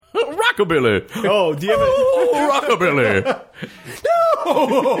rockabilly. Oh, do you have rockabilly.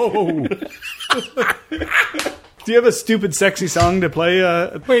 Do you have a stupid, sexy song to play?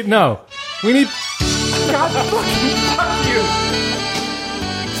 Wait, no. We need... God fucking fuck you.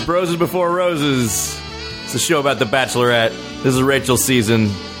 It's Roses Before Roses. It's a show about the Bachelorette. This is Rachel's season.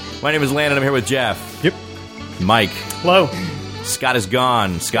 My name is Landon. I'm here with Jeff. Yep. Mike. Hello. Scott is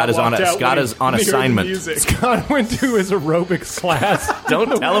gone. Scott is on assignment. Scott went to his aerobics class.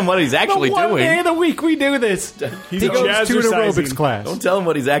 Don't tell him what he's actually the one doing. day of the week we do this. He goes to an aerobics class. Don't tell him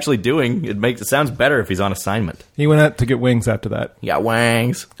what he's actually doing. It sounds better if he's on assignment. He went out to get wings after that. He got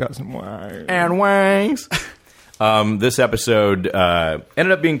wangs. Got some wings. And wangs. This episode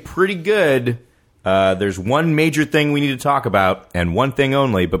ended up being pretty good. There's one major thing we need to talk about, and one thing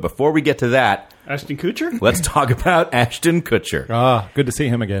only. But before we get to that, Ashton Kutcher? Let's talk about Ashton Kutcher. Good to see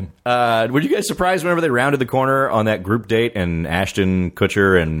him again. Were you guys surprised whenever they rounded the corner on that group date and Ashton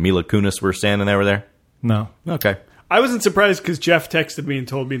Kutcher and Mila Kunis were standing over there? No. Okay. I wasn't surprised because Jeff texted me and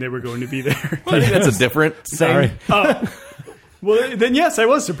told me they were going to be there. I think that's a different thing. Sorry. Well, then yes, I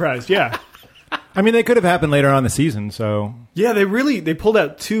was surprised, yeah. I mean, they could have happened later on in the season, so... Yeah, they pulled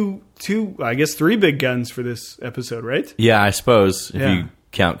out two, I guess 3 big guns for this episode, right? Yeah, I suppose, if Yeah. you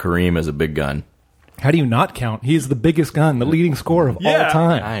count Kareem as a big gun. How do you not count? He's the biggest gun, the leading scorer of all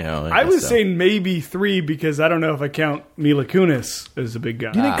time. I know. I was guess so. saying maybe 3 because I don't know if I count Mila Kunis as a big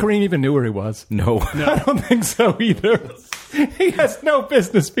gun. Do you think Kareem even knew where he was? No. I don't think so either. He has no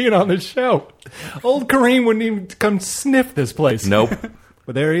business being on this show. Old Kareem wouldn't even come sniff this place. Nope.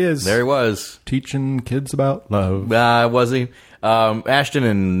 But there he is. There he was. Teaching kids about love. Was he? Ashton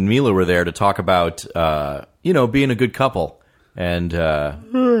and Mila were there to talk about, being a good couple. And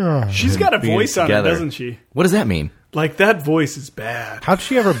she's got a voice on her, together. doesn't she? What does that mean? Like, that voice is bad. How'd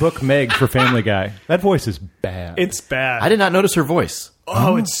she ever book Meg for Family Guy? That voice is bad. It's bad. I did not notice her voice.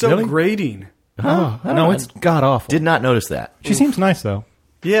 Oh, it's so really? grating. No, it's god-awful. Did not notice that. She seems nice, though.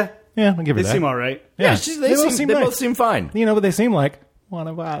 Yeah. Yeah, I'll give her They that. seem all right. Yeah, They both seem fine. You know, but they seem like one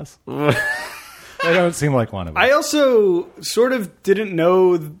of us. They don't seem like one of us. I also sort of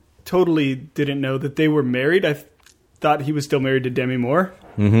totally didn't know that they were married. I thought he was still married to Demi Moore.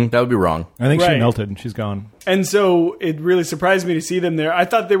 Mm-hmm. That would be wrong. I think she Right. melted and she's gone. And so it really surprised me to see them there. I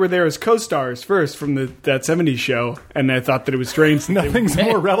thought they were there as co-stars first from that 70s show, and I thought that it was strange. that they- Nothing's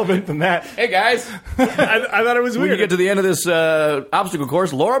more relevant than that. Hey, guys. I thought it was When you weird. get to the end of this obstacle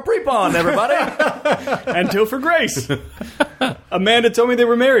course, Laura Prepon, everybody. And Topher Grace. Amanda told me they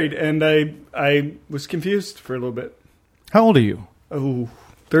were married, and I was confused for a little bit. How old are you? Oh,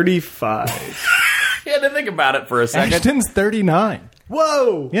 35. You had to think about it for a second. Ashton's 39.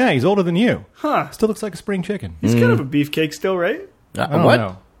 Whoa! Yeah, he's older than you. Huh. Still looks like a spring chicken. He's kind of a beefcake still, right? I don't what?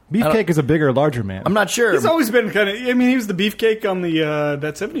 know. Beefcake is a bigger, larger man. I'm not sure. He's always been kind of... I mean, he was the beefcake on the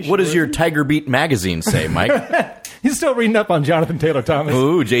that 70s show. What does your wasn't Tiger Beat magazine say, Mike? He's still reading up on Jonathan Taylor Thomas.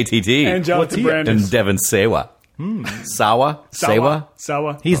 Ooh, JTT. he? And Jonathan Brandis. And Devin Sawa. Sawa?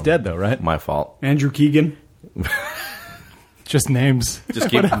 Sawa. He's dead, though, right? My fault. Andrew Keegan. Just names. Just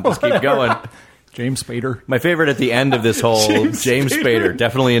keep going. James Spader. My favorite at the end of this whole... James Spader.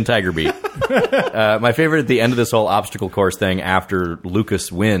 Definitely in Tiger Beat. My favorite at the end of this whole obstacle course thing after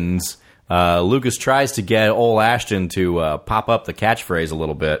Lucas wins... Lucas tries to get old Ashton to pop up the catchphrase a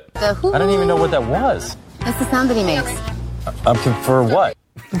little bit. I don't even know what that was. That's the sound that he makes. For what?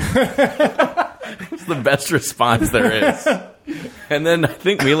 It's the best response there is. And then I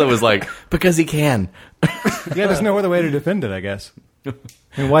think Mila was like, because he can. Yeah, there's no other way to defend it, I guess. I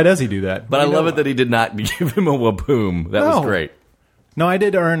mean, why does he do that? But I love it that he did not give him a waboom. That was great. No, I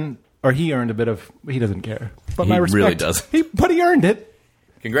did earn, or he earned a bit of, he doesn't care. But my He respect. really does. But he earned it.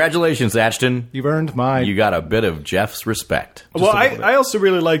 Congratulations, Ashton. You've earned my... You got a bit of Jeff's respect. Well, I also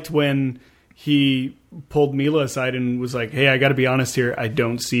really liked when he pulled Mila aside and was like, hey, I got to be honest here. I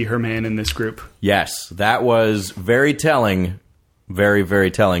don't see her man in this group. Yes, that was very telling. Very,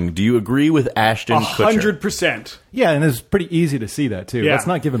 very telling. Do you agree with Ashton Kutcher? 100%. Yeah, and it's pretty easy to see that, too. Yeah. Let's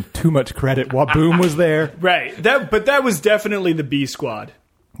not give him too much credit. Waboom was there. Right. But that was definitely the B squad.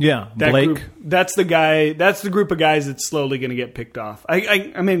 Yeah, That Blake. group, that's the guy. That's the group of guys that's slowly going to get picked off.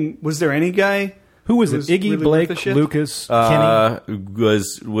 I mean, was there any guy? Who was it? was Iggy, really worth Blake, the shit? Lucas, Kenny?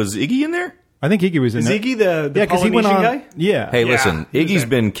 Was Iggy in there? I think Iggy was in Is there. Iggy the Yeah, because he went Polynesian on. guy? Yeah. Hey, Yeah, listen, he was Iggy's there.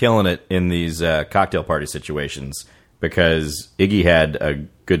 been killing it in these cocktail party situations because Iggy had a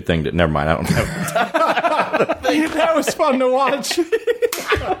good thing to... Never mind, I don't know. That was fun to watch.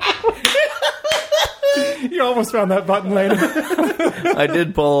 You almost found that button later. I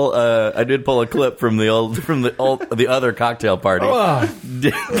did pull a clip from the other cocktail party.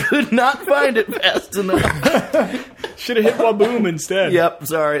 Could not find it fast enough. Should have hit Waboom instead. Yep,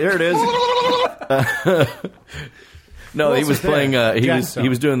 sorry. There it is. No, he was playing. He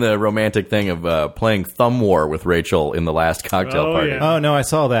was doing the romantic thing of playing thumb war with Rachel in the last cocktail Oh, party. yeah. Oh, no, I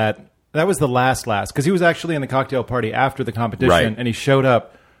saw that. That was the last, because he was actually in the cocktail party after the competition, Right. and he showed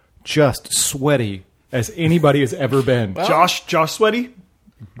up just sweaty as anybody has ever been. Josh Sweaty?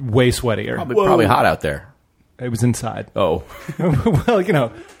 Way sweatier. Probably hot out there. It was inside. Oh,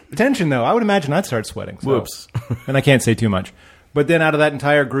 Well, attention, though. I would imagine I'd start sweating. So. Whoops. And I can't say too much. But then out of that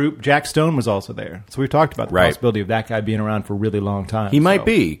entire group, Jack Stone was also there. So we've talked about the Right. possibility of that guy being around for a really long time. he might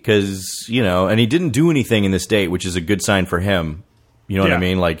be because and he didn't do anything in this date, which is a good sign for him. You know what I Yeah.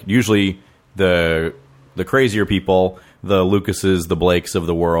 mean? Like usually the crazier people, the Lucases, the Blakes of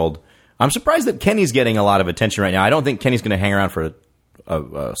the world. I'm surprised that Kenny's getting a lot of attention right now. I don't think Kenny's going to hang around for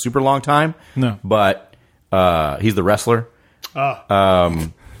a super long time. No. But he's the wrestler.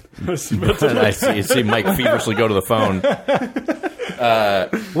 And I see Mike feverishly go to the phone.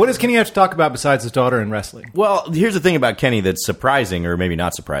 What does Kenny have to talk about besides his daughter and wrestling? Well, here's the thing about Kenny that's surprising, or maybe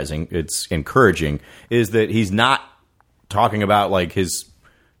not surprising, it's encouraging, is that he's not talking about like his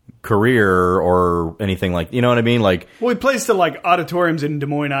career or anything like, you know what I mean? Like, Well, he plays to like auditoriums in Des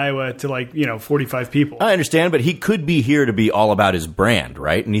Moines, Iowa to like, 45 people. I understand, but he could be here to be all about his brand,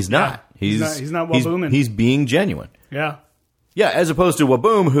 right? And he's not. He's not Wabooming. He's being genuine. Yeah. Yeah, as opposed to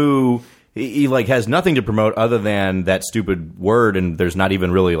Waboom, who he like has nothing to promote other than that stupid word, and there's not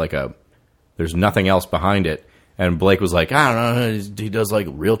even really like there's nothing else behind it. And Blake was like, I don't know, he does like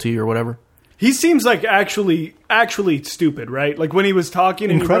realty or whatever. He seems like actually stupid, right? Like when he was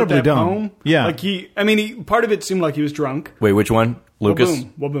talking and Incredibly he wrote that dumb. poem. Yeah. Like part of it seemed like he was drunk. Wait, which one? Lucas?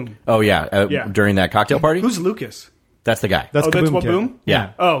 Waboom. Oh, yeah, Yeah. during that cocktail party? Who's Lucas? That's the guy. That's Oh, that's Kaboom Kid. Waboom?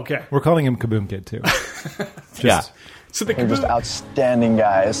 Yeah. Oh, okay. We're calling him Kaboom Kid, too. Yeah. So the They're just Kaboom, outstanding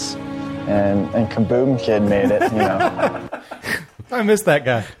guys. And Kaboom Kid made it, I miss that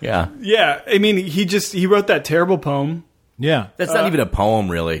guy. Yeah. yeah, I mean, he wrote that terrible poem. Yeah. That's not even a poem,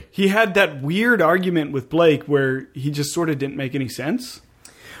 really. He had that weird argument with Blake where he just sort of didn't make any sense.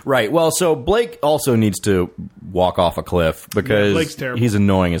 Right. Well, so Blake also needs to walk off a cliff because Blake's terrible. he's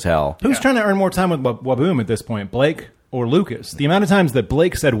annoying as hell. Who's trying to earn more time with Waboom at this point, Blake or Lucas? The amount of times that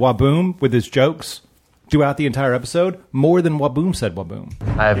Blake said Waboom with his jokes throughout the entire episode, more than Waboom said Waboom.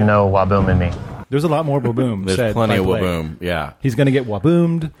 I have no Waboom in me. There's a lot more Waboom There's said plenty by of Blake. Waboom. Yeah. He's going to get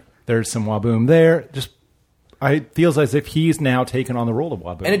Waboomed. There's some Waboom there. It feels as if he's now taken on the role of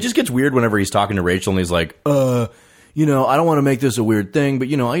Waboom. And it just gets weird whenever he's talking to Rachel and he's like, I don't want to make this a weird thing, but,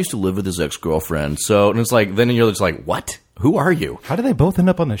 I used to live with his ex-girlfriend. So, and it's like, then you're just like, what? Who are you? How do they both end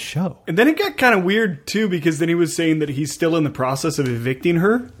up on the show? And then it got kind of weird, too, because then he was saying that he's still in the process of evicting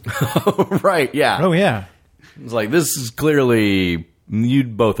her. Right. Yeah. Oh, yeah. It's like, this is clearly, you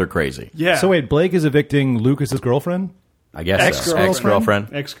both are crazy. Yeah. So wait, Blake is evicting Lucas's girlfriend? I guess so. Ex-girlfriend.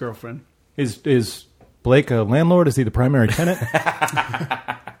 Ex-girlfriend. Ex-girlfriend. Is Blake a landlord? Is he the primary tenant?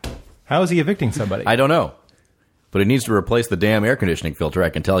 How is he evicting somebody? I don't know. But it needs to replace the damn air conditioning filter, I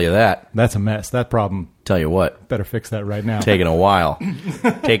can tell you that. That's a mess. That problem, Tell you what, better fix that right now. taking a while.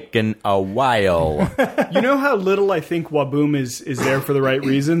 Taking a while. You know how little I think Waboom is there for the right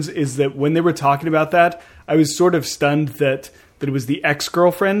reasons? Is that when they were talking about that, I was sort of stunned that it was the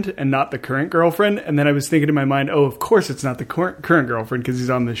ex-girlfriend and not the current girlfriend. And then I was thinking in my mind, oh, of course it's not the current girlfriend because he's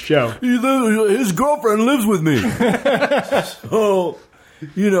on this show. His girlfriend lives with me. So,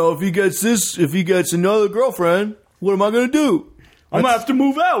 if he gets another girlfriend, what am I going to do? I'm going to have to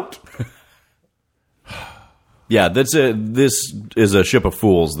move out. Yeah, this is a ship of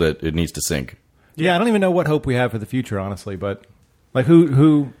fools that it needs to sink. Yeah, I don't even know what hope we have for the future, honestly. But like,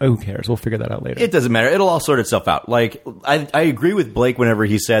 who cares? We'll figure that out later. It doesn't matter. It'll all sort itself out. Like, I agree with Blake whenever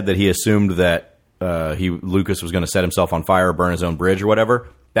he said that he assumed that Lucas was going to set himself on fire or burn his own bridge or whatever.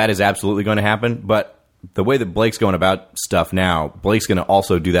 That is absolutely going to happen. But the way that Blake's going about stuff now, Blake's going to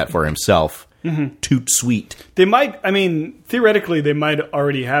also do that for himself. Mm-hmm. Toot sweet. They might, theoretically, they might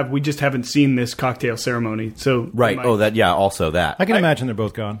already have. We just haven't seen this cocktail ceremony. So Right. they might- Also that. I can imagine they're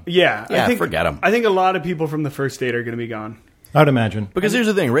both gone. Yeah. Yeah, I think, forget 'em. I think a lot of people from the first date are going to be gone. I would imagine. Because here's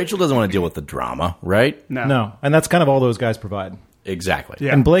the thing. Rachel doesn't want to deal with the drama, right? No, and that's kind of all those guys provide. Exactly.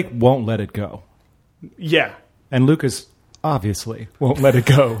 Yeah. And Blake won't let it go. Yeah. And Lucas obviously won't let it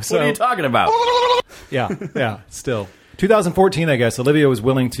go. So What are you talking about? yeah, still. 2014, I guess, Olivia was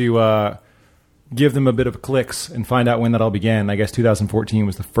willing to give them a bit of clicks and find out when that all began. I guess 2014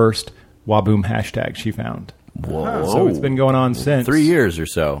 was the first Waboom hashtag she found. Whoa. So it's been going on since. 3 years or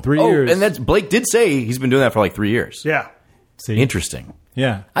so. 3 years. And that's Blake did say he's been doing that for like 3 years. Yeah. See? Interesting.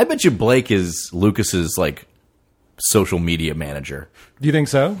 Yeah. I bet you Blake is Lucas's like social media manager. Do you think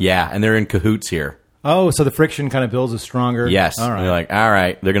so? Yeah, and they're in cahoots here. Oh, so the friction kind of builds a stronger... Yes. All And right. you're like, all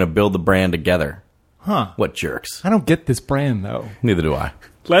right, they're going to build the brand together. Huh. What jerks. I don't get this brand, though. Neither do I.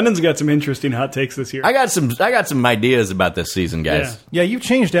 Landon's got some interesting hot takes this year. I got some ideas about this season, guys. Yeah. Yeah, you've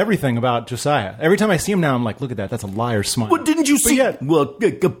changed everything about Josiah. Every time I see him now, I'm like, look at that. That's a liar smile. What didn't you see? yeah. Well,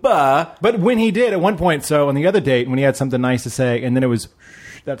 goodbye. But when he did, at one point, so on the other date, when he had something nice to say, and then it was,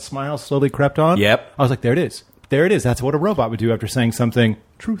 that smile slowly crept on. Yep. I was like, there it is. There it is. That's what a robot would do after saying something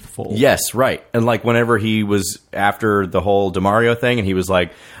truthful. Yes, right. And like whenever he was after the whole DeMario thing, and he was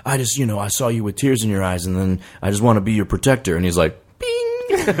like, I just, I saw you with tears in your eyes, and then I just want to be your protector. And he's like, bing.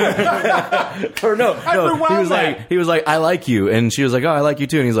 Or no. He was like, I like you. And she was like, oh, I like you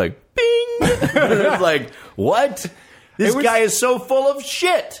too. And he's like, bing. And it was like, what? This guy is so full of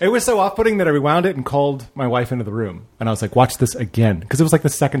shit. It was so off-putting that I rewound it and called my wife into the room. And I was like, watch this again. Because it was like the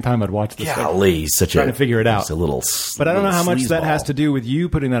second time I'd watched this thing. Golly, he's such Trying to figure it out. He's a little But I don't know how much that sleazeball. has to do with you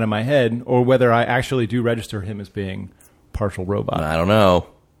putting that in my head, or whether I actually do register him as being partial robot. I don't know.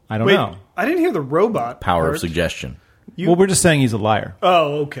 I don't Wait, know. I didn't hear the robot Power part. of suggestion. Well, we're just saying he's a liar.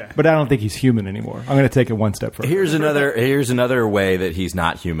 Oh, okay. But I don't think he's human anymore. I'm going to take it one step further. Here's another way that he's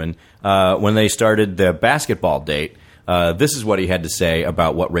not human. When they started the basketball date, this is what he had to say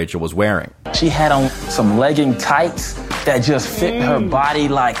about what Rachel was wearing. She had on some legging tights that just fit her body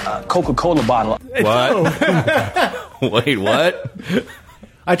like a Coca-Cola bottle. What? Wait, what?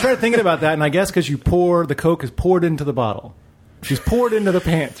 I tried thinking about that, and I guess because the Coke is poured into the bottle. She's poured into the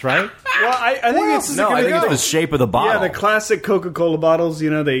pants, right? Well, I think it's No, I think it's the shape of the bottle. Yeah, the classic Coca-Cola bottles.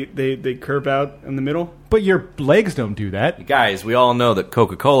 They curve out in the middle. But your legs don't do that. Guys, we all know that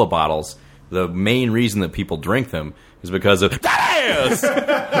Coca-Cola bottles, the main reason that people drink them is because of that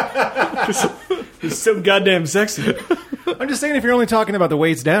ass! It's so goddamn sexy. I'm just saying, if you're only talking about the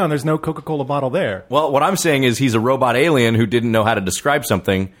waist down, there's no Coca-Cola bottle there. Well, what I'm saying is he's a robot alien who didn't know how to describe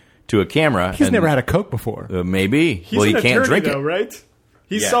something to a camera. He's never had a Coke before. Maybe. He's Well, he an can't attorney, drink though, it. right?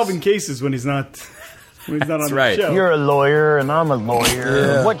 He's Yes. solving cases when he's not on the right. show. You're a lawyer, and I'm a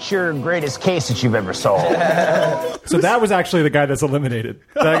lawyer. What's your greatest case that you've ever solved? So that was actually the guy that's eliminated.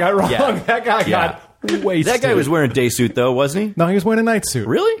 That I got wrong. Yeah. That guy got wasted. That guy was wearing a day suit, though, wasn't he? No, he was wearing a night suit.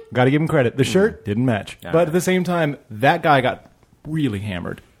 Really? Got to give him credit. The shirt didn't match. But at the same time, that guy got really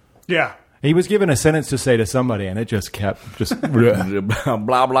hammered. Yeah. He was given a sentence to say to somebody, and it just kept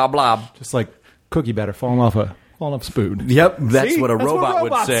blah, blah, blah. just like cookie batter falling off a spoon. Yep, that's See? what a That's what robot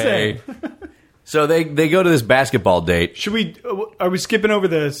would robots say. So they go to this basketball date. Should we? Are we skipping over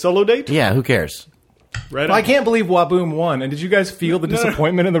the solo date? Yeah, who cares? Right. I can't believe Waboom won. And did you guys feel the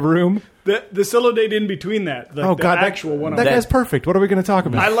disappointment in the room? The solo date in between that. Like Oh, the God. actual one. That guy's perfect. What are we going to talk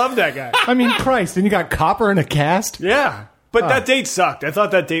about? I love that guy. I mean, Christ. And you got Copper in a cast? Yeah, but that date sucked. I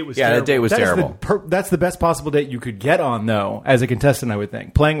thought that date was terrible. That date was terrible. That's the best possible date you could get on, though, as a contestant, I would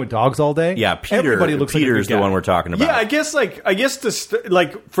think. Playing with dogs all day? Yeah, Everybody looks like a Peter's good the guy. one we're talking about. Yeah, I guess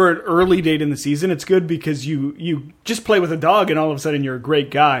for an early date in the season, it's good because you just play with a dog and all of a sudden you're a great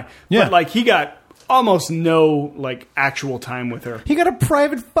guy. Yeah. But he got almost no actual time with her. He got a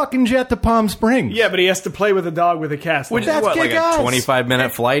private fucking jet to Palm Springs. Yeah, but he has to play with a dog with a cast. Which That's is what, like kick-ass. a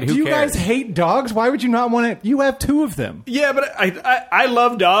 25-minute flight? Do Who you cares? guys hate dogs? Why would you not want to? You have two of them. Yeah, but I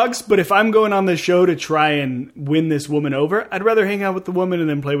love dogs, but if I'm going on this show to try and win this woman over, I'd rather hang out with the woman and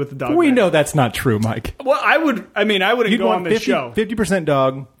then play with the dog. We know that's not true, Mike. Well, I wouldn't You'd go on want this show. 50%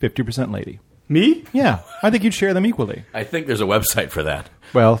 dog, 50% lady. Me? Yeah, I think you'd share them equally. I think there's a website for that.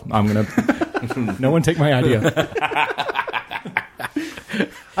 Well, I'm going to... No one take my idea.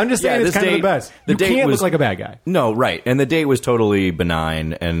 I'm just saying it's this kind of date- the best. the You date can't was- look like a bad guy. No, right. And the date was totally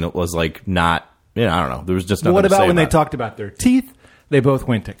benign and it was not, I don't know. There was just nothing What to say about when they about it. talked about their teeth? They both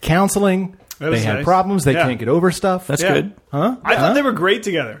went to counseling. was They had nice. problems. They Yeah. can't get over stuff. That's Yeah. good. Huh? I thought they were great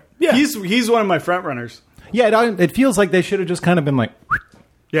together. Yeah. He's one of my front runners. Yeah, it feels like they should have just kind of been like,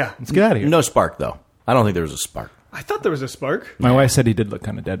 Yeah. let's get out of here. No spark, though. I don't think there was a spark. I thought there was a spark. My wife said he did look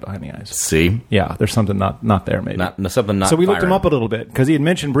kind of dead behind the eyes. See? Yeah, there's something not there, maybe. Something not So we looked him firing. up a little bit because he had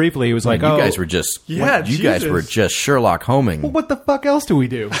mentioned briefly. He was like, you "Oh, guys were just Yeah, you guys Jesus. were just Sherlock Homing. well, what the fuck else do we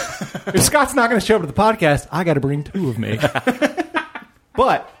do? If Scott's not going to show up to the podcast, I got to bring two of me."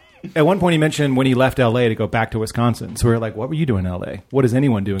 But at one point, he mentioned when he left L.A. to go back to Wisconsin. So we were like, "What were you doing in L.A.? What is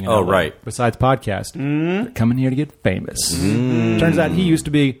anyone doing in Oh, L.A. right. besides podcast? They're coming here to get famous." Turns out he used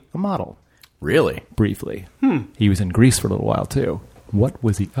to be a model. Really? Briefly, he was in Greece for a little while too. What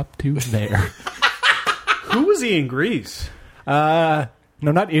was he up to there? Who was he in Greece? No,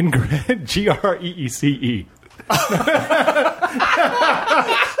 not in Greece. Greece.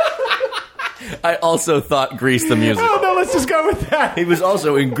 I also thought Grease the musical. Oh no, let's just go with that. He was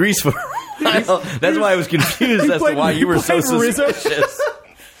also in Grease for a while. That's why I was confused as to why you were so played Rizzo. suspicious.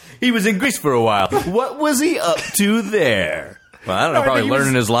 He was in Greece for a while. What was he up to there? Well, I don't know. Probably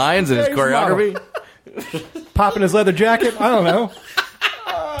learning his lines and his choreography. Popping his leather jacket. I don't know.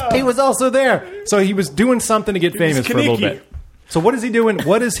 He was also there. So he was doing something to get famous for a little bit. So what is he doing?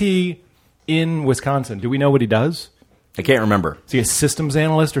 What is he in Wisconsin? Do we know what he does? I can't remember. Is he a systems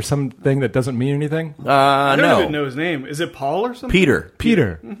analyst or something that doesn't mean anything? I don't even No. know his name. Is it Paul or something? Peter.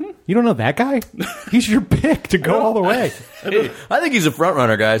 Mm-hmm. You don't know that guy? He's your pick to go all the way. I think he's a front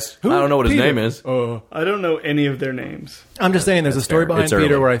runner, guys. I don't know what his Peter? name is. I don't know any of their names. I'm just saying there's a story fair. behind It's Peter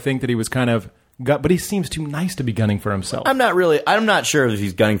early. where I think that he was kind of but he seems too nice to be gunning for himself. I'm not sure if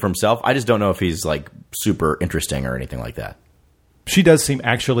he's gunning for himself. I just don't know if he's like super interesting or anything like that. She does seem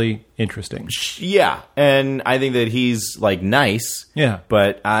actually interesting. Yeah, and I think that he's like nice. Yeah.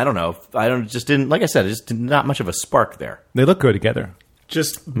 But I don't know. Like I said, just not much of a spark there. They look good together.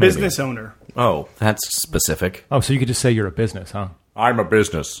 Just business owner. Oh, that's specific. Oh, so you could just say you're a business, huh? I'm a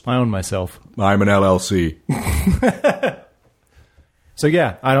business. I own myself. I'm an LLC. So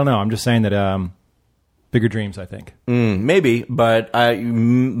yeah, I don't know. I'm just saying that bigger dreams, I think. Maybe, but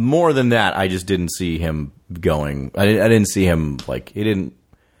more than that, I just didn't see him going. I didn't see him like he didn't.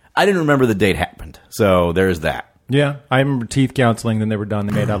 I didn't remember the date happened. So there's that. Yeah, I remember teeth counseling. Then they were done.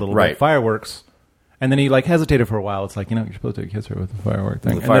 They made out a little bit Right. of fireworks, and then he like hesitated for a while. It's like, you're supposed to kiss her with the firework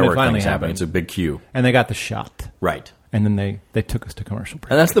thing. The And firework then it finally thing's happening. happened. It's a big cue. And they got the shot. Right. And then they took us to commercial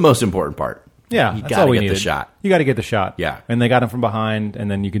break. And that's the most important part. Yeah, You that's gotta all we get needed. the shot. You got to get the shot. Yeah. And they got him from behind,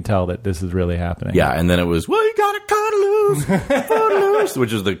 and then you can tell that this is really happening. Yeah, and then it was, well, you got to cut loose, Footloose,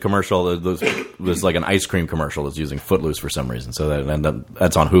 which is the commercial. It was like an ice cream commercial that's using Footloose for some reason. So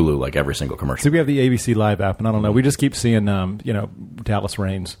that's on Hulu, like every single commercial. So we have the ABC Live app, and I don't know. We just keep seeing, Dallas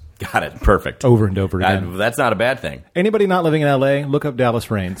Reigns Got it. Perfect. over and over again. That's not a bad thing. Anybody not living in L.A., look up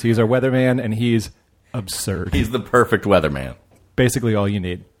Dallas Reigns. He's our weatherman, and he's absurd. He's the perfect weatherman. Basically all you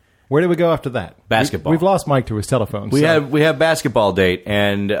need. Where do we go after that? Basketball. We've lost Mike to his telephone. We so- have basketball date,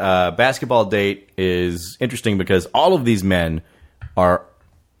 and basketball date is interesting because all of these men are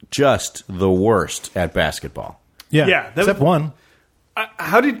just the worst at basketball. Yeah, Yeah, that except was- one.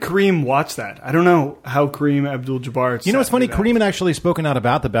 How did Kareem watch that? I don't know how Kareem Abdul-Jabbar. You know what's funny? sat through Kareem had actually spoken out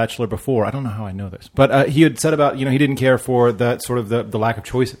about The Bachelor before. I don't know how I know this, but he had said about, he didn't care for that sort of the lack of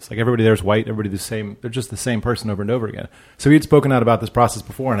choices. Like everybody there's white, everybody the same. They're just the same person over and over again. So he had spoken out about this process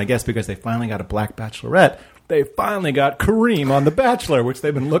before, and I guess because they finally got a black bachelorette, they finally got Kareem on The Bachelor, which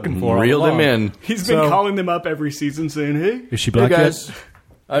they've been looking for. all Reeled him along. in. He's been So- calling them up every season saying, hey. Is she Hey black guys, yet?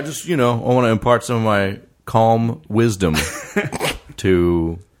 I just I want to impart some of my calm wisdom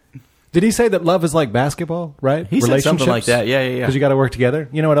to. Did he say that love is like basketball? Right? He said something like that. Yeah. Because you got to work together.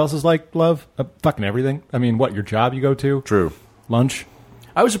 You know what else is like love? Fucking everything. I mean, what, your job you go to? True. Lunch?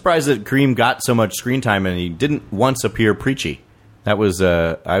 I was surprised that Kareem got so much screen time and he didn't once appear preachy. That was,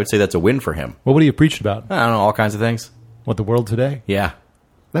 I would say that's a win for him. What would he have preached about? I don't know, all kinds of things. What, the world today? Yeah.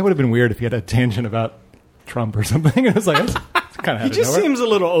 That would have been weird if he had a tangent about Trump or something. It was like, that's kind of He just seems a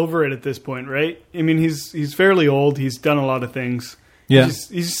little over it at this point, right? I mean, he's fairly old. He's done a lot of things. Yeah.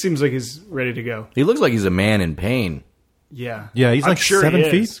 He just seems like he's ready to go. He looks like he's a man in pain. Yeah. Yeah, he's I'm like sure 7 he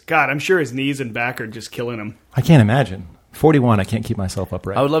is. feet. God, I'm sure his knees and back are just killing him. I can't imagine. 41, I can't keep myself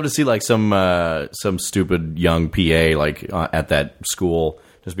upright. I would love to see like some stupid young PA like at that school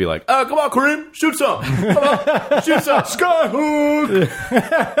just be like, "Oh, come on, Kareem, shoot some! Come on, shoot some! Skyhook!"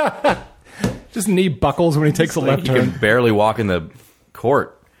 Just knee buckles when he takes a left He turn. can barely walk in the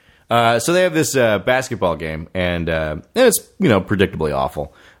court. So they have this basketball game, and it's predictably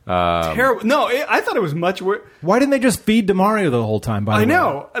awful. Terrible. No, I thought it was much worse. Why didn't they just feed DeMario the whole time, by the I way?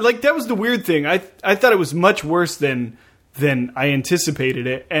 know. Like, that was the weird thing. I thought it was much worse than I anticipated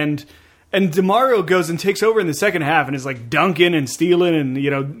it. And DeMario goes and takes over in the second half and is like dunking and stealing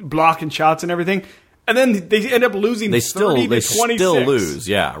and, blocking shots and everything. And then they end up losing They 30 to 26. still lose.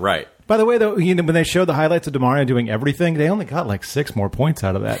 Yeah, right. By the way, though, when they showed the highlights of DeMario doing everything, they only got like 6 more points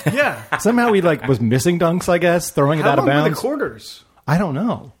out of that. Yeah. Somehow he was missing dunks, I guess, throwing it How out of long were the bounds. quarters? I don't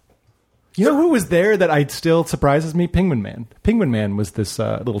know. You know who was there that I still surprises me? Penguin Man. Penguin Man was this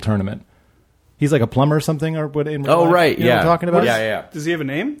little tournament. He's like a plumber or something, or what? In real Oh, life. right. You know Yeah. what I'm talking about? Yeah. Does he have a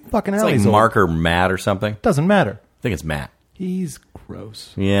name? Fucking It's hell, like he's old. Mark or Matt or something. Doesn't matter. I think it's Matt. He's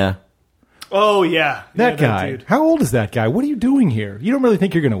gross. Yeah. Oh, yeah. That Yeah, guy. dude. How old is that guy? What are you doing here? You don't really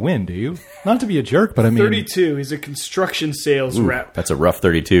think you're going to win, do you? Not to be a jerk, but I mean, 32. He's a construction sales rep. That's a rough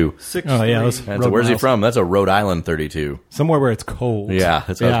 32. 6'3". Oh yeah, let's- That's road where's he miles. from? That's a Rhode Island 32. Somewhere where it's cold. Yeah,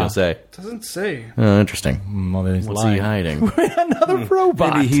 that's what I was going to say. Doesn't say. Oh, interesting. Well, then he's What's lying. he hiding? Another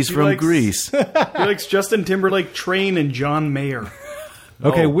robot. Maybe he's from likes- Greece. He likes Justin Timberlake, Train, and John Mayer.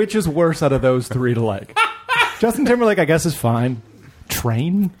 Okay, Oh. which is worse out of those 3 to like? Justin Timberlake, I guess, is fine.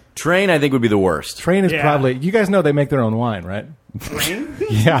 Train? Train, I think, would be the worst. Train is Yeah. probably... You guys know they make their own wine, right? Train?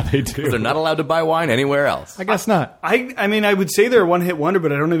 Yeah, they do. They're not allowed to buy wine anywhere else. I guess not. I mean, I would say they're a one-hit wonder,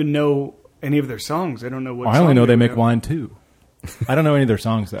 but I don't even know any of their songs. I don't know what. I only song know they were. make wine, too. I don't know any of their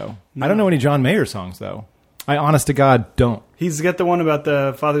songs, though. I don't know any John Mayer songs, though. I, honest to God, don't. He's got the one about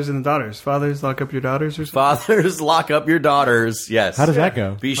the fathers and the daughters. Fathers, lock up your daughters, or something. Fathers, lock up your daughters. Yes. How does that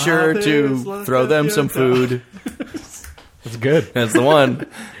go? Be sure Fathers, to lock throw up them your some food. That's good. That's the one.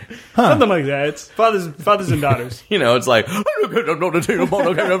 Something like that. It's fathers and daughters. You know, it's like the fathers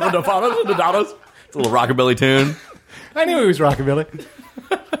and the daughters. It's a little rockabilly tune. I knew he was rockabilly.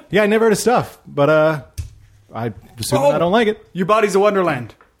 Yeah, I never heard his stuff, but I assume I don't like it. Your body's a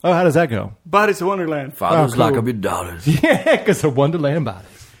wonderland. Oh, how does that go? Body's a wonderland. Fathers, Oh, cool. lock up your daughters. Yeah, because of Wonderland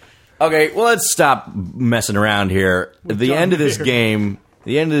bodies. Okay, well, let's stop messing around here. At the John end of this Mayer.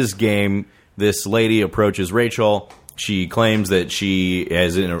 game, this lady approaches Rachel. She claims that she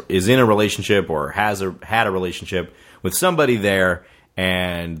is in a relationship or had a relationship with somebody there,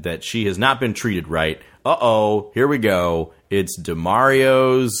 and that she has not been treated right. Uh-oh, here we go. It's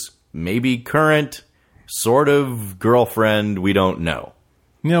DeMario's maybe current sort of girlfriend. We don't know.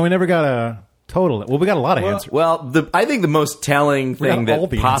 You know, we never got a total. Well, we got a lot of answers. Well, I think the most telling thing got all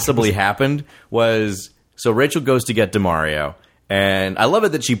that the possibly answers. happened was, so Rachel goes to get DeMario, and I love it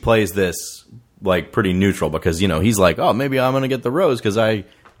that she plays this like pretty neutral, because, you know, he's like, oh, maybe I'm going to get the rose because I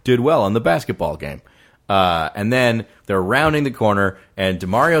did well in the basketball game. And then they're rounding the corner, and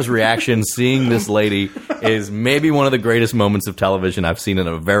DeMario's reaction seeing this lady is maybe one of the greatest moments of television I've seen in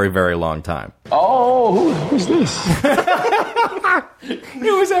a very, very long time. Oh, who's this?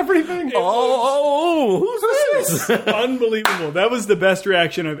 It was everything. Oh, who's this? Unbelievable. That was the best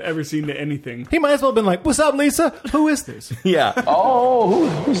reaction I've ever seen to anything. He might as well have been like, "What's up, Lisa? Who is this?" Yeah. Oh,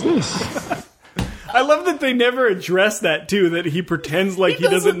 who's this? I love that they never address that, too, that he pretends like he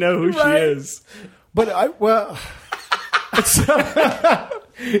doesn't know who she is. But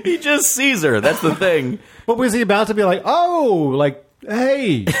He just sees her. That's the thing. what was he about to be like? Oh, like,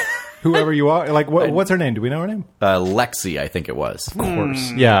 hey, whoever you are. Like, what's her name? Do we know her name? Lexi, I think it was. Of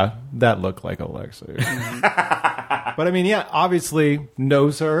course. Yeah, that looked like Alexi. But I mean, yeah, obviously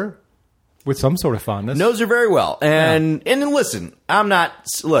knows her with some sort of fondness. Knows her very well. And then listen,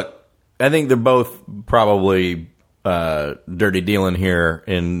 look, I think they're both probably dirty dealing here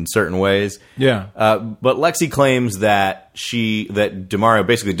in certain ways. Yeah. But Lexi claims that DeMario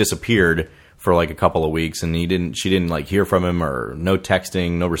basically disappeared for like a couple of weeks, and she didn't like hear from him, or no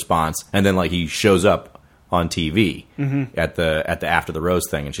texting, no response, and then like he shows up on TV at the After the Rose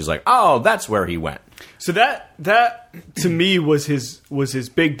thing, and she's like, "Oh, that's where he went." So that to me was his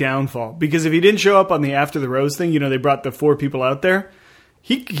big downfall, because if he didn't show up on the After the Rose thing, you know, they brought the 4 people out there.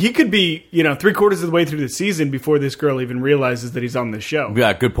 He could be, you know, 3/4 of the way through the season before this girl even realizes that he's on the show.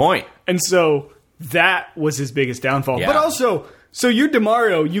 Yeah, good point. And so that was his biggest downfall. Yeah. But also, so you're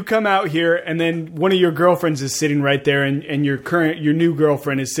DeMario, you come out here, and then one of your girlfriends is sitting right there, and your new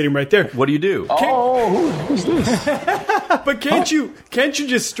girlfriend is sitting right there. What do you do? Oh, who's this? But can't you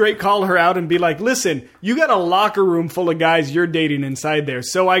just straight call her out and be like, listen, you got a locker room full of guys you're dating inside there,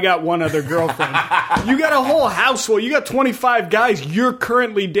 so I got one other girlfriend. You got a whole house full. You got 25 guys you're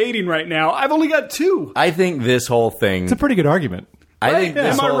currently dating right now. I've only got 2. I think this whole thing... It's a pretty good argument. I think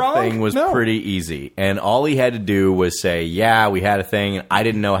this Am I whole wrong? thing was No. pretty easy. And all he had to do was say, yeah, we had a thing. I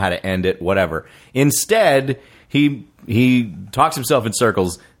didn't know how to end it, whatever. Instead, he talks himself in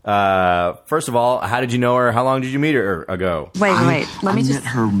circles. First of all, how did you know her? How long did you meet her ago? Wait. Let me I just. met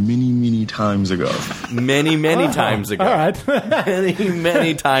her many times ago. Many times ago. All right.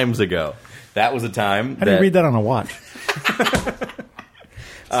 many times ago. That was a time. How do you read that on a watch?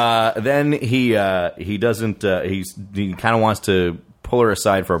 Then he doesn't. He kind of wants to pull her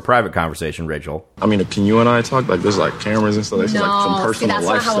aside for a private conversation, Rachel. I mean, can you and I talk? Like, there's like cameras and stuff. There's like some No, see, personal that's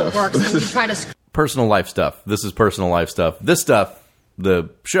life not how stuff. it works. When you try to. Personal life stuff. This is personal life stuff. This stuff, the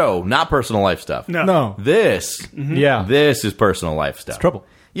show, not personal life stuff. No. This, Yeah. this is personal life stuff. It's trouble.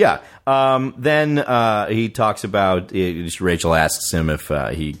 Yeah. Then he talks about. Rachel asks him if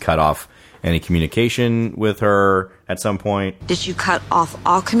he cut off any communication with her at some point. Did you cut off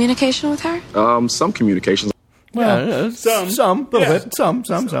all communication with her? Some communications. Some, little bit, some.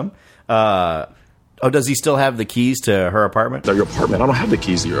 Oh, does he still have the keys to her apartment? Your apartment. I don't have the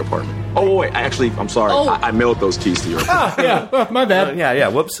keys to your apartment. Oh, wait. I'm sorry. Oh. I mailed those keys to your apartment. Yeah, oh, my bad. Yeah.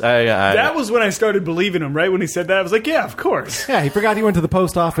 Whoops. That was when I started believing him, right? When he said that, I was like, yeah, of course. Yeah, he forgot he went to the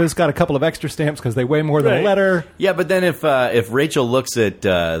post office, got a couple of extra stamps because they weigh more than a Right. letter. Yeah, but then if Rachel looks at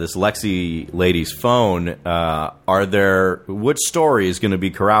this Lexi lady's phone, which story is going to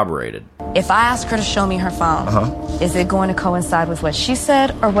be corroborated? If I ask her to show me her phone, is it going to coincide with what she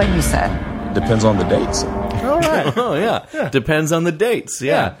said or what you said? Depends on the dates. All right. Oh, yeah. Depends on the dates.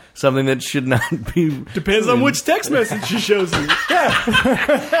 Yeah. Something that should not be... Depends on which text message she shows you.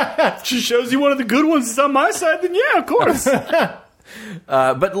 Yeah. If she shows you one of the good ones that's on my side, then yeah, of course.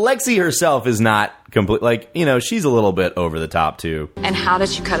 But Lexi herself is not complete. Like, she's a little bit over the top, too. And how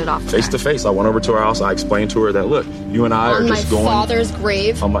did you cut it off? Face to face. I went over to her house. I explained to her that, look, you and I are On my just going... father's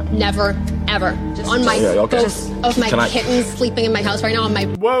grave, On my- never, ever. On my Yeah, okay. ghost of my Can I- kittens sleeping in my house right now. On my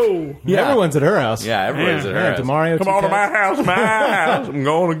Whoa. Yeah. Everyone's at her house. Yeah, everyone's at her Yeah, house. Demario, Come two on to my cats. house. I'm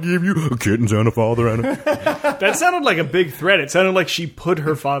going to give you a kittens and a father and a... That sounded like a big threat. It sounded like she put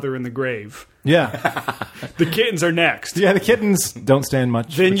her father in the grave. Yeah. The kittens are next. Yeah, the kittens don't stand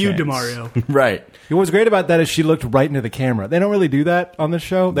much. Then a you, chance. Demario. Right. What was great about that is she looked right into the camera. They don't really do that on this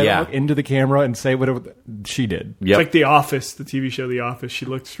show. They Yeah. don't look into the camera and say whatever she did. Yep. It's like The Office, the TV show The Office. She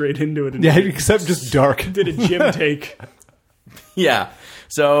looked straight into it and Yeah, except just dark. did a Jim take. Yeah.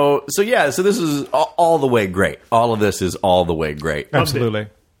 So this is all the way great. All of this is all the way great. Absolutely.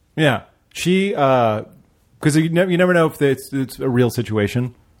 Yeah. She, because you never know if it's a real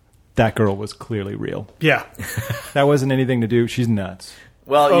situation. That girl was clearly real. Yeah. That wasn't anything to do. She's nuts.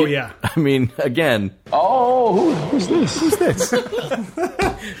 Well, Oh, yeah. I mean, again, Oh, who's this? Who's this?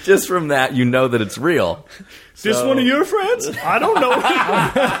 just from that, you know that it's real. Is this one of your friends? I don't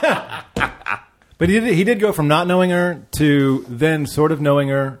know. But he did go from not knowing her to then sort of knowing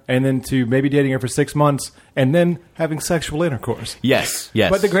her, and then to maybe dating her for 6 months, and then having sexual intercourse. Yes.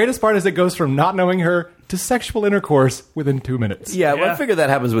 But the greatest part is it goes from not knowing her to sexual intercourse within 2 minutes. Yeah, well, I Yeah. figure that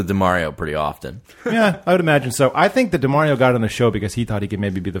happens with DeMario pretty often. Yeah, I would imagine so. I think that DeMario got on the show because he thought he could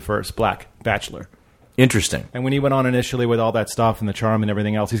maybe be the first black bachelor. Interesting. And when he went on initially with all that stuff and the charm and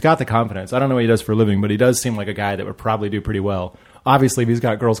everything else, he's got the confidence. I don't know what he does for a living, but he does seem like a guy that would probably do pretty well. Obviously, if he's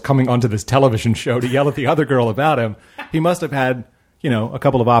got girls coming onto this television show to yell at the other girl about him, he must have had, a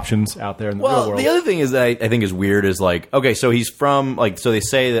couple of options out there in the real Well, world. the other thing is that I think is weird is like, okay, so he's from, so they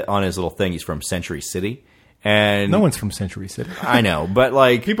say that on his little thing he's from Century City. And No one's from Century City. I know, but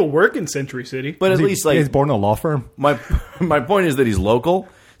like, People work in Century City. but at least like, he's born in a law firm. my point is that he's local.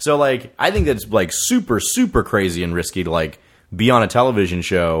 So like, I think that's like super, super crazy and risky to like be on a television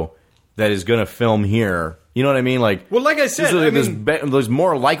show that is going to film here. You know what I mean? Like, Well, like I said, there's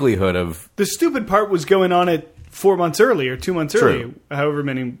more likelihood of the stupid part was going on it 4 months earlier, 2 months True. earlier, however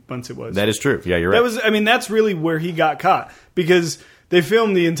many months it was. that is true. Yeah, you're right. That was, that's really where he got caught because they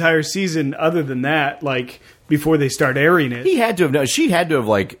filmed the entire season. Other than that, like before they start airing it, He had to have known. She had to have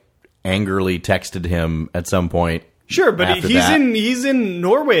like angrily texted him at some point. sure, but after he's that. he's in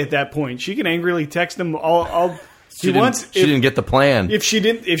Norway at that point. She can angrily text him all She didn't get the plan. If she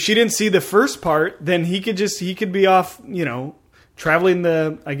didn't see the first part, then he could be off, traveling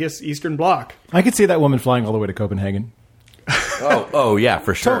the, I guess, Eastern Bloc. I could see that woman flying all the way to Copenhagen. oh yeah,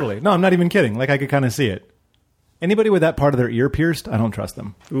 for sure. Totally. No, I'm not even kidding. Like, I could kind of see it. Anybody with that part of their ear pierced, I don't trust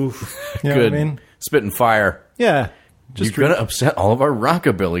them. Oof. You know Good. what I mean? Spitting fire. Yeah. Just You're going to upset all of our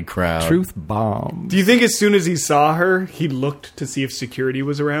rockabilly crowd. truth bomb. Do you think as soon as he saw her, he looked to see if security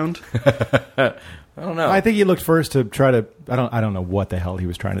was around? I don't know. I think he looked first to try to. I don't know what the hell he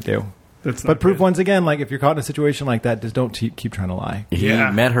was trying to do. That's not But proof good. once again, like if you're caught in a situation like that, just don't keep trying to lie. he Yeah.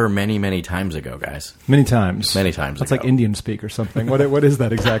 met her many, many times ago, guys. Many times. Many times That's ago. like Indian speak or something. What is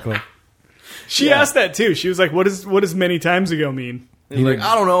that exactly? She asked that too. She was like, "What does many times ago mean?" He's like,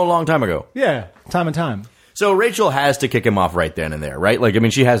 I don't know, a long time ago. Yeah, time and time. So Rachel has to kick him off right then and there, right? Like, I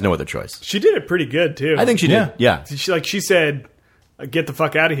mean, she has no other choice. She did it pretty good too. I think she Yeah. did. Yeah. she said, "Get the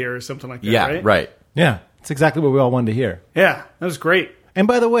fuck out of here" or something like that. Yeah, right. Yeah, it's exactly what we all wanted to hear. Yeah, that was great. And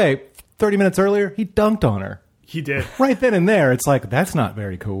by the way, 30 minutes earlier, he dunked on her. He did. Right then and there, it's like, that's not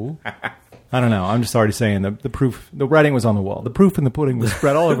very cool. I don't know. I'm just already saying the proof, the writing was on the wall. The proof in the pudding was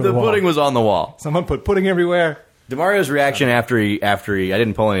spread all over the, The wall. pudding was on the wall. Someone put pudding everywhere. DeMario's reaction after he I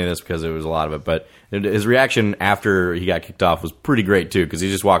didn't pull any of this because there was a lot of it, but his reaction after he got kicked off was pretty great too, because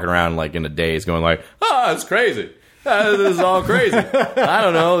he's just walking around like in a daze going like, it's crazy. This is all crazy. I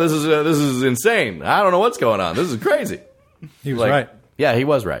don't know. This is insane. I don't know what's going on. This is crazy. He was Like, right. Yeah, he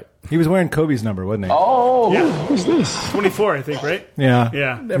was right. He was wearing Kobe's number, wasn't he? Oh, Yeah. who's this? 24, I think, right? Yeah.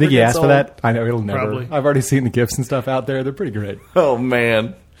 Yeah. I think he gets asked for old. that. I know it'll never. Probably. I've already seen the gifts and stuff out there. They're pretty great. Oh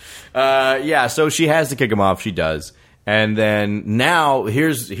man. Yeah, so she has to kick him off. She does. And then now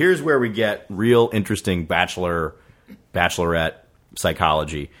here's where we get real interesting bachelorette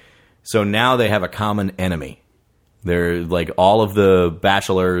psychology. So now they have a common enemy. They're like all of the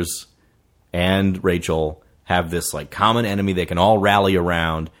bachelors and Rachel have this like common enemy they can all rally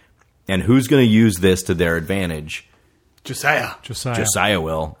around. And who's going to use this to their advantage? Josiah. Josiah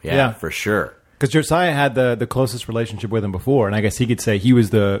will. Yeah, for sure. Because Josiah had the closest relationship with him before, and I guess he could say he was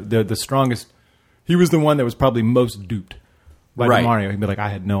the strongest. He was the one that was probably most duped by Mario. He'd be like, I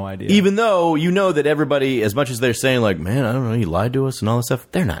had no idea. Even though you know that everybody, as much as they're saying like, man, I don't know, he lied to us and all this stuff,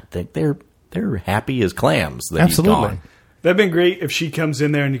 they're not. They're happy as clams that he's gone. That'd been great if she comes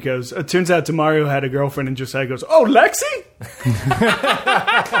in there and he goes, it turns out Mario had a girlfriend, and Josiah goes, oh, Lexi?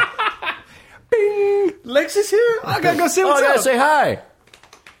 Bing! Lexi's here? I gotta go see what's I up. gotta say hi.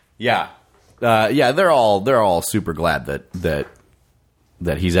 Yeah. They're all super glad that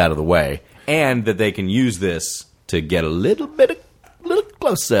he's out of the way, and that they can use this to get a little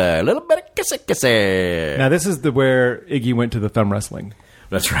closer, a little bit of kissy. Now this is where Iggy went to the thumb wrestling.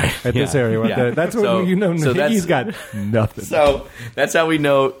 That's right. At this area right there. That's when you know Iggy's got nothing. So that's how we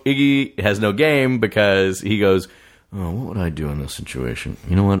know Iggy has no game, because he goes, oh, what would I do in this situation?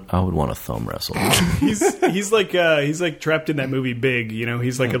 You know what? I would want to thumb wrestle. He's like trapped in that movie Big. You know,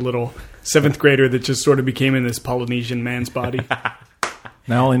 he's like a little 7th grader that just sort of became in this Polynesian man's body.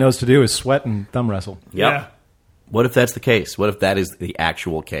 Now all he knows to do is sweat and thumb wrestle. Yep. Yeah. What if that's the case? What if that is the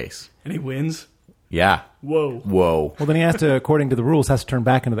actual case? And he wins. Yeah. Whoa. Well, then he has to, according to the rules, has to turn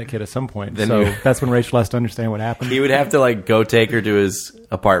back into that kid at some point. So that's when Rachel has to understand what happened. He would have to like go take her to his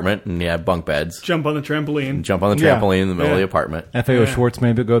apartment and have bunk beds. Jump on the trampoline In the middle of the apartment. FAO Schwartz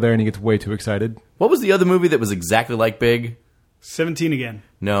maybe go there and he gets way too excited. What was the other movie that was exactly like Big? 17 again.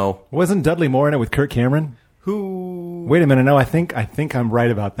 No. Wasn't Dudley Moore in it with Kirk Cameron? Who? Wait a minute. No, I think I'm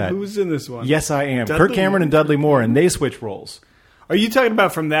right about that. Who's in this one? Yes, I am. Dudley Kirk Cameron and Dudley Moore, and they switch roles. Are you talking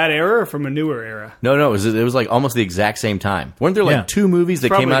about from that era or from a newer era? No, it was like almost the exact same time. Weren't there like two movies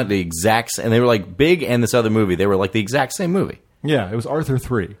that came out the exact, and they were like Big and this other movie? They were like the exact same movie. Yeah, it was Arthur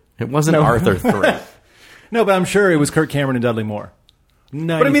 3. It wasn't Arthur 3. No, but I'm sure it was Kirk Cameron and Dudley Moore.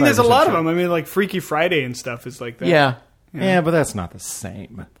 But I mean, there's a lot of them. I mean, like Freaky Friday and stuff is like that. Yeah, but that's not the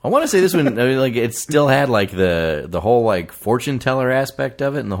same. I want to say this one, I mean, like it still had like the whole like fortune teller aspect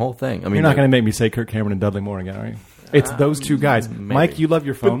of it and the whole thing. I mean, you're not going to make me say Kirk Cameron and Dudley Moore again, are you? It's those two guys. Maybe. Mike, you love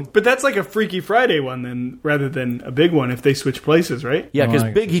your phone. But that's like a Freaky Friday one then, rather than a Big one if they switch places, right? Yeah, because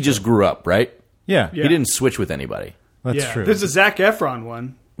Big, he just grew up, right? Yeah. He didn't switch with anybody. That's true. There's a Zac Efron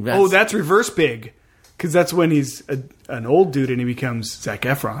one. That's reverse Big. Because that's when he's an old dude and he becomes Zac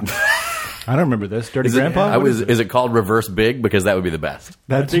Efron. I don't remember this. Dirty Grandpa? Is it called Reverse Big? Because that would be the best.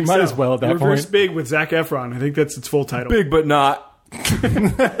 That you might as well at that Reverse point. Big with Zac Efron. I think that's its full title. Big but not.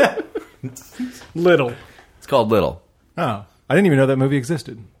 Little. It's called Little. Oh. I didn't even know that movie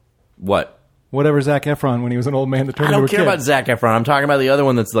existed. What? Whatever Zac Efron when he was an old man that turned I into a don't kid. care about Zac Efron. I'm talking about the other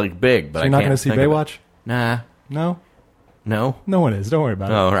one that's like big. But So you're not going to see Baywatch? Nah. No? No? No one is. Don't worry about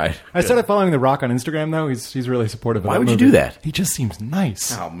it. Oh, right. I started following The Rock on Instagram, though. He's really supportive of Why that would you movie. do that? He just seems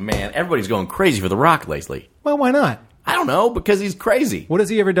nice. Oh, man. Everybody's going crazy for The Rock lately. Well, why not? I don't know, because he's crazy. What has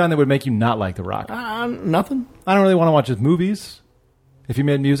he ever done that would make you not like The Rock? Nothing. I don't really want to watch his movies. If he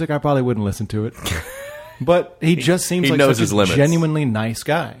made music, I probably wouldn't listen to it. But he just seems he like knows such his a limits. genuinely nice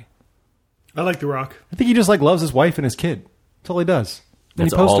guy. I like The Rock. I think he just like loves his wife and his kid. That's all he does. And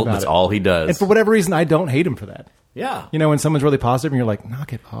That's he posts all. about That's it. all he does. And for whatever reason, I don't hate him for that. Yeah. You know, when someone's really positive and you're like,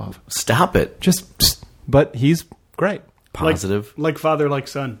 knock it off. Stop it. Just, psst. But he's great. Positive. Like father, like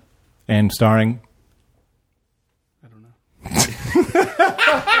son. And starring. I don't know.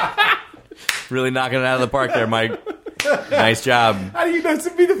 Really knocking it out of the park there, Mike. Nice job. How do you know? This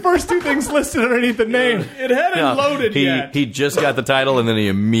would be the first two things listed underneath the name. It hadn't loaded yet. He just got the title and then he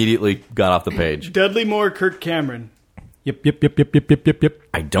immediately got off the page. Dudley Moore, Kirk Cameron. Yep.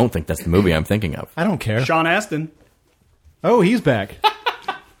 I don't think that's the movie I'm thinking of. I don't care. Sean Astin. Oh, he's back.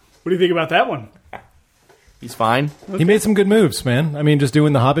 What do you think about that one? He's fine. Okay. He made some good moves, man. I mean, just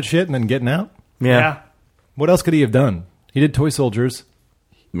doing the Hobbit shit and then getting out. Yeah. What else could he have done? He did Toy Soldiers.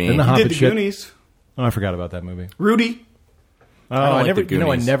 Then the he Hobbit did the shit. Goonies. Oh, I forgot about that movie. Rudy. Oh, I I like never. the You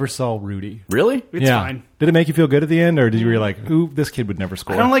know, I Goonies. never saw Rudy. Really? It's fine. Did it make you feel good at the end, or did you were like, "Ooh, this kid would never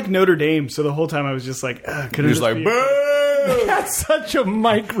score"? I don't like Notre Dame, so the whole time I was just like, could He's like, boo! That's such a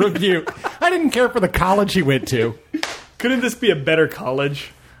Mike rebuke. I didn't care for the college he went to. Couldn't this be a better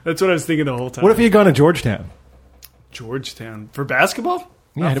college? That's what I was thinking the whole time. What if he had gone to Georgetown? Georgetown for basketball?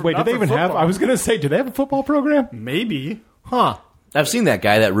 Yeah. Wait, did they even have? I was going to say, do they have a football program? Maybe. Huh. I've seen that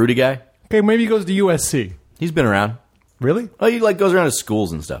guy, that Rudy guy. Okay, maybe he goes to USC. He's been around. Really? Oh, he like goes around to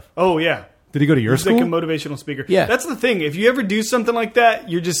schools and stuff. Oh yeah. Did he go to your He's school? like a motivational speaker. Yeah. That's the thing. If you ever do something like that,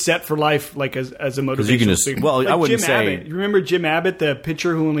 you're just set for life, like as a motivational you can just- speaker. well, like I wouldn't Jim say- Abbott. You remember Jim Abbott, the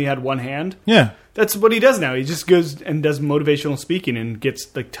pitcher who only had one hand? Yeah. That's what he does now. He just goes and does motivational speaking and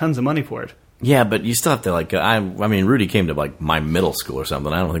gets like tons of money for it. Yeah, but you still have to like. I mean, Rudy came to like my middle school or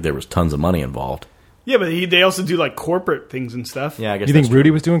something. I don't think there was tons of money involved. Yeah, but they also do like corporate things and stuff. Yeah, I guess. You think that's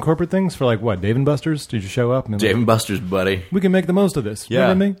Rudy was doing corporate things for like what? Dave and Buster's? Did you show up? And Dave and Buster's, buddy? we can make the most of this. Yeah. You know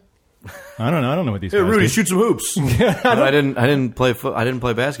what I mean? I don't know. I don't know what these Hey, guys Rudy, do. shoot some hoops. I didn't play. I didn't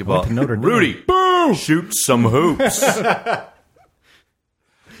play basketball. Went to Notre Dame. Rudy, boom, shoot some hoops.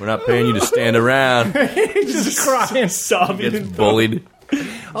 We're not paying you to stand around. just crying. Sobbing. Gets bullied.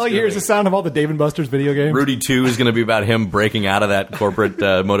 All you hear is the sound of all the Dave and Buster's video games. Rudy 2 is going to be about him breaking out of that corporate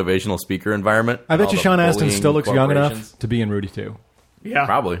motivational speaker environment. I bet All you the Sean Astin bullying still looks young corporations. enough to be in Rudy too. Yeah.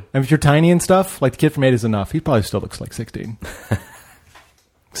 Probably. And if you're tiny and stuff, like the kid from 8 is Enough, he probably still looks like 16.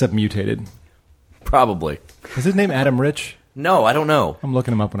 Except mutated. Probably. Is his name Adam Rich? No, I don't know. I'm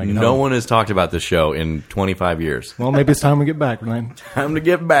looking him up when I get No home. one has talked about this show in 25 years. Well, maybe it's time we get back, Ryan. Time to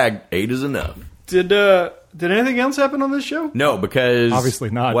get back. 8 is enough. Did anything else happen on this show? No, because Obviously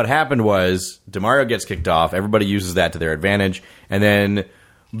not. What happened was DeMario gets kicked off. Everybody uses that to their advantage, and then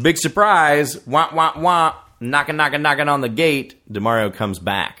big surprise, wah wah wah, knocking on the gate. DeMario comes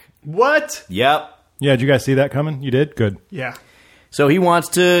back. What? Yep. Yeah, did you guys see that coming? You did? Good. Yeah. So he wants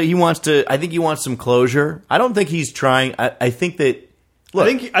to. I think he wants some closure. I don't think he's trying. I think that. Look,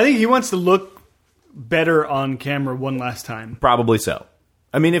 I think he wants to look better on camera one last time. probably so.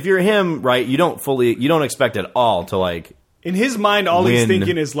 I mean, if you're him, right? You don't expect at all to like. In his mind, all he's Win.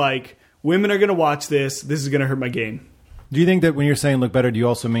 thinking is like, women are going to watch this. This is going to hurt my game. Do you think that when you're saying look better, do you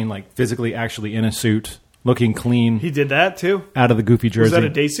also mean like physically actually in a suit, looking clean, He did that too. out of the goofy jersey? Was that a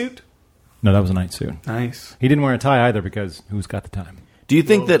day suit? No, that was a night suit. Nice. He didn't wear a tie either because who's got the time? Do you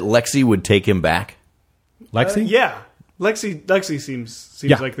think that Lexi would take him back? Lexi? Yeah. Lexi seems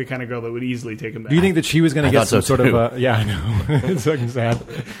Yeah. like the kind of girl that would easily take him back. Do you think that she was going to I get thought some so, sort too. of yeah, I know. It's fucking sad.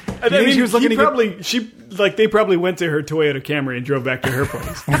 I think mean, she was looking to get- they probably went to her Toyota Camry and drove back to her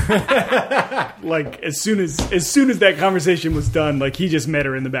place. Like as soon as that conversation was done, like he just met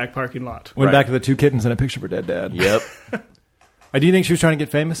her in the back parking lot. Went Right. back to the two kittens and a picture of her dead dad. Yep. Do you think she was trying to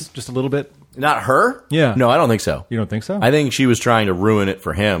get famous just a little bit? Not her? Yeah. No, I don't think so. You don't think so? I think she was trying to ruin it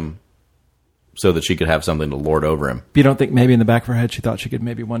for him so that she could have something to lord over him. You don't think maybe in the back of her head she thought she could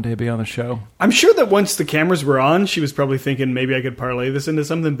maybe one day be on the show? I'm sure that once the cameras were on, she was probably thinking maybe I could parlay this into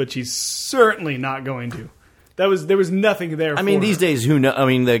something, but she's certainly not going to. There was nothing there. I mean, for these her. days, who know? I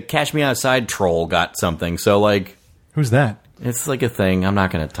mean, the Catch Me Outside troll got something, so like, Who's that? it's like a thing. I'm not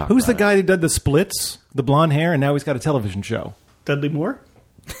going to talk. Who's the about guy who did the splits, the blonde hair, and now he's got a television show? Dudley Moore.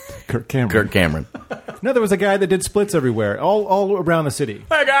 Kirk Cameron. it. Kirk Cameron. No, there was a guy that did splits everywhere, all around the city.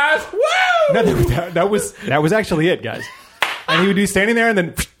 Hey guys, woo! No, that was actually it, guys. And he would be standing there, and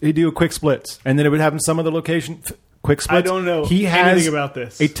then he'd do a quick splits, and then it would happen some other location. Quick splits. I don't know He has anything about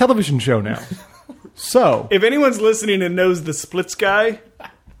this. a television show now. So If anyone's listening and knows the splits guy,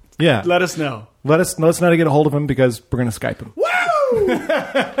 yeah, let us know. let us know to get a hold of him because we're going to Skype him.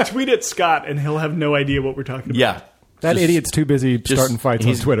 Tweet at Scott, and he'll have no idea what we're talking about. Yeah, That Just- idiot's too busy starting fights on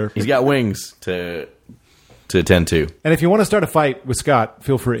he's- Twitter. He's got wings to attend to. And if you want to start a fight with Scott,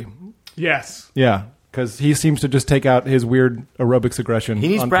 feel free. Yes. Yeah, because he seems to just take out his weird aerobics aggression. He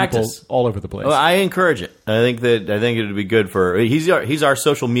needs on practice. people all over the place. Well, I encourage it. I think it would be good for. He's our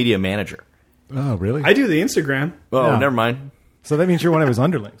social media manager. oh, really? I do the Instagram. Oh, Yeah. never mind. So that means you're one of his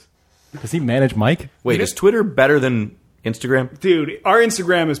underlings. Does he manage Mike? Wait, is Twitter better than Instagram? Dude, our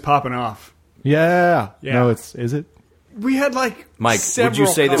Instagram is popping off. Yeah. Yeah. No, is it? We had like Mike, would you several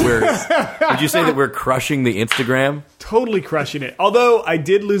say that comments. would you say that we're crushing the Instagram? Totally crushing it. Although I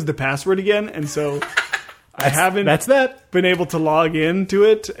did lose the password again, and so I haven't That's that. been able to log into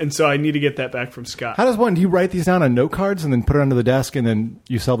it, and so I need to get that back from Scott. How does one? Do you write these down on note cards and then put it under the desk and then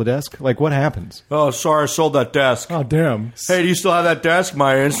you sell the desk? Like what happens? Oh, sorry, I sold that desk. Oh, damn. Hey, do you still have that desk?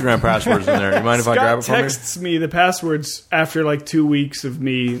 My Instagram password's in there. You mind if I grab it Scott from you? texts me the passwords after like 2 weeks of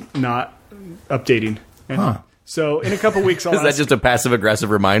me not updating. And Huh. So in a couple weeks, I'll Is that ask just a passive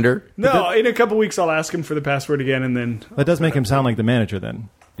aggressive reminder? No, in a couple weeks, I'll ask him for the password again, and then That does make him sound like the manager then.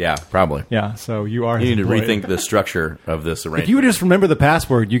 Yeah, probably. Yeah, so you are You his need to employee. rethink the structure of this arrangement. If you would just remember the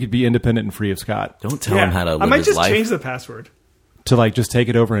password, you could be independent and free of Scott. Don't tell him how to live I might his just life. change the password To like just take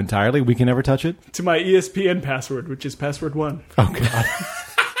it over entirely, we can never touch it. to my ESPN password, which is password 1. Oh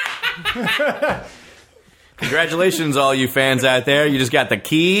God. Congratulations, all you fans out there. You just got the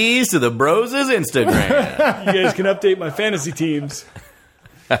keys to the Bros' Instagram. You guys can update my fantasy teams.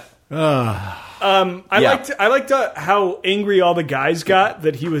 I liked how angry all the guys got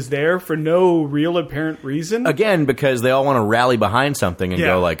that he was there for no real apparent reason. Again, because they all want to rally behind something and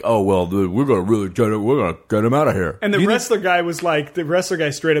go like, "Oh well, dude, we're gonna get him out of here." And the wrestler guy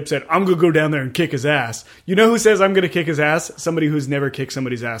straight up said, "I'm gonna go down there and kick his ass." You know who says I'm gonna kick his ass? Somebody who's never kicked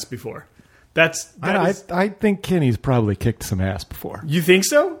somebody's ass before. I think Kenny's probably kicked some ass before. You think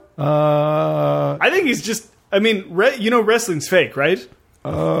so? I think he's just. I mean, wrestling's fake, right?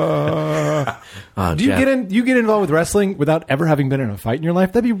 Do you get involved with wrestling without ever having been in a fight in your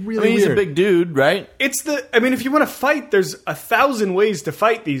life? That'd be really weird. He's a big dude, right? If you want to fight, there's 1,000 ways to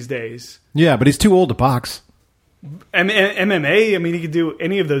fight these days. Yeah, but he's too old to box. MMA, I mean, he could do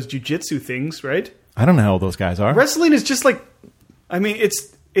any of those jiu-jitsu things, right? I don't know how old those guys are. Wrestling is just like, I mean,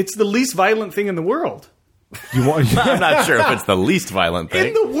 it's the least violent thing in the world. I'm not sure if it's the least violent thing.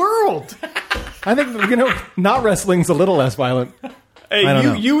 In the world! I think, not wrestling's a little less violent.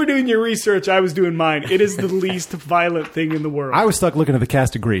 Hey, you were doing your research. I was doing mine. It is the least violent thing in the world. I was stuck looking at the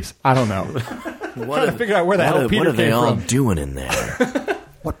cast of Grease. I don't know. Trying to figure out where the hell Peter came from. What are they all doing in there?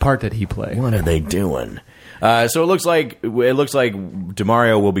 What part did he play? What are they doing? So it looks like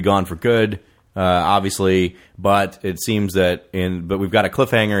DeMario will be gone for good, obviously. But it seems that but we've got a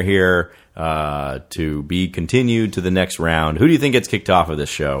cliffhanger here to be continued to the next round. Who do you think gets kicked off of this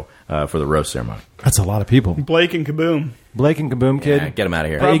show for the roast ceremony? That's a lot of people. Blake and Kaboom. Blake and Kaboom Kid. Yeah, get him out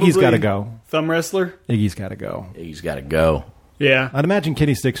of here. Iggy's got to go. Thumb wrestler. Iggy's got to go. Iggy's got to go. Yeah. I'd imagine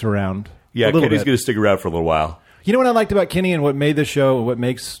Kenny sticks around. Yeah, Kenny's going to stick around for a little while. You know what I liked about Kenny and what made this show, what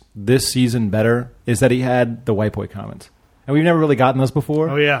makes this season better, is that he had the white boy comments. And we've never really gotten those before.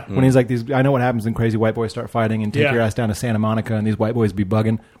 Oh, yeah. When he's like, I know what happens when crazy white boys start fighting and take Yeah. your ass down to Santa Monica and these white boys be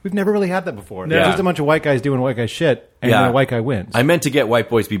bugging. We've never really had that before. No. It's just a bunch of white guys doing white guy shit, and then a white guy wins. I meant to get white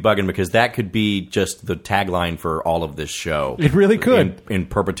boys be bugging because that could be just the tagline for all of this show. It really could. In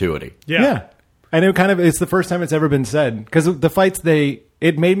perpetuity. Yeah. And it's the first time it's ever been said. Because the fights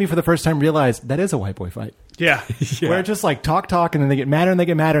it made me for the first time realize that is a white boy fight. Yeah. Where it's just like talk, and then they get madder and they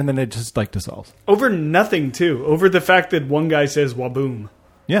get madder, and then it just like dissolves. Over nothing, too. Over the fact that one guy says waboom.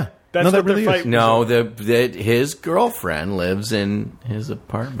 Yeah. That's no, that what really their fight is. No, that his girlfriend lives in his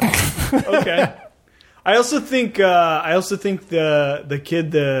apartment. Okay. I also think the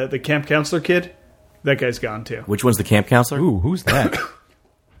kid, the camp counselor kid, that guy's gone too. Which one's the camp counselor? Ooh, who's that?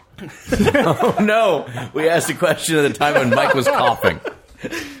 Oh no! We asked a question at the time when Mike was coughing.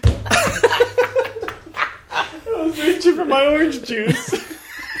 I was reaching for my orange juice.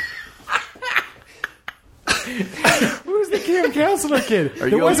 Who's the camp counselor kid? Are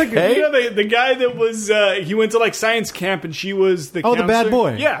you okay? You know, the guy that was he went to like science camp and she was the the bad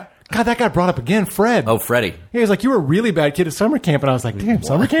boy. Yeah. God, that got brought up again. Fred. Oh, Freddie. He was like, you were a really bad kid at summer camp. And I was like, damn,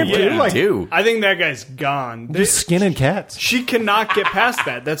 summer camp? Yeah, too? Like, dude. I think that guy's gone. just skinning cats. She cannot get past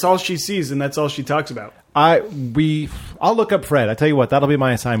that. That's all she sees and that's all she talks about. I'll look up Fred. I tell you what, that'll be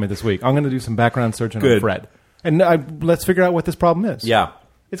my assignment this week. I'm going to do some background searching on Fred. And let's figure out what this problem is. Yeah.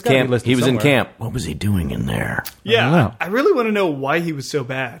 It's gotta be listed He was somewhere. in camp. What was he doing in there? Yeah. don't know. I really want to know why he was so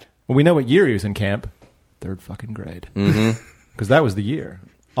bad. Well, we know what year he was in camp. 3rd fucking grade. Mm-hmm. Because that was the year.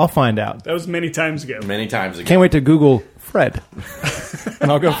 I'll find out. That was many times ago. Many times ago. Can't wait to Google Fred.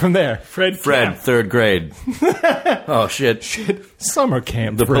 And I'll go from there. Fred, 3rd grade. Oh, shit. Summer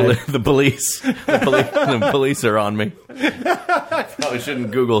camp. The Fred. police are on me. Probably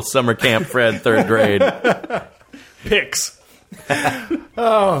shouldn't Google summer camp Fred 3rd grade. Pics.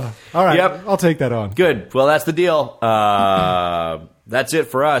 All right. Yep. I'll take that on. Good. Well, that's the deal. That's it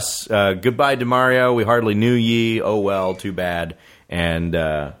for us. Goodbye, DeMario. We hardly knew ye. Oh, well, too bad. And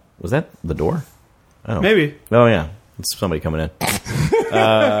was that the door? Oh. Maybe. Oh, yeah. It's somebody coming in.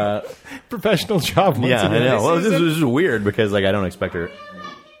 Professional job once Yeah, I again. know. Well, this is weird because I don't expect her.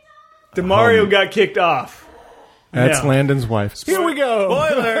 DeMario got kicked off. That's Yeah. Landon's wife. Here we go.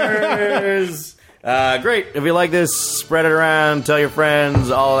 Spoilers! Great. If you like this, spread it around, tell your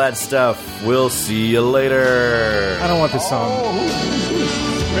friends, all that stuff. We'll see you later. I don't want this song.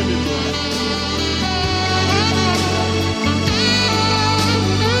 Brendan.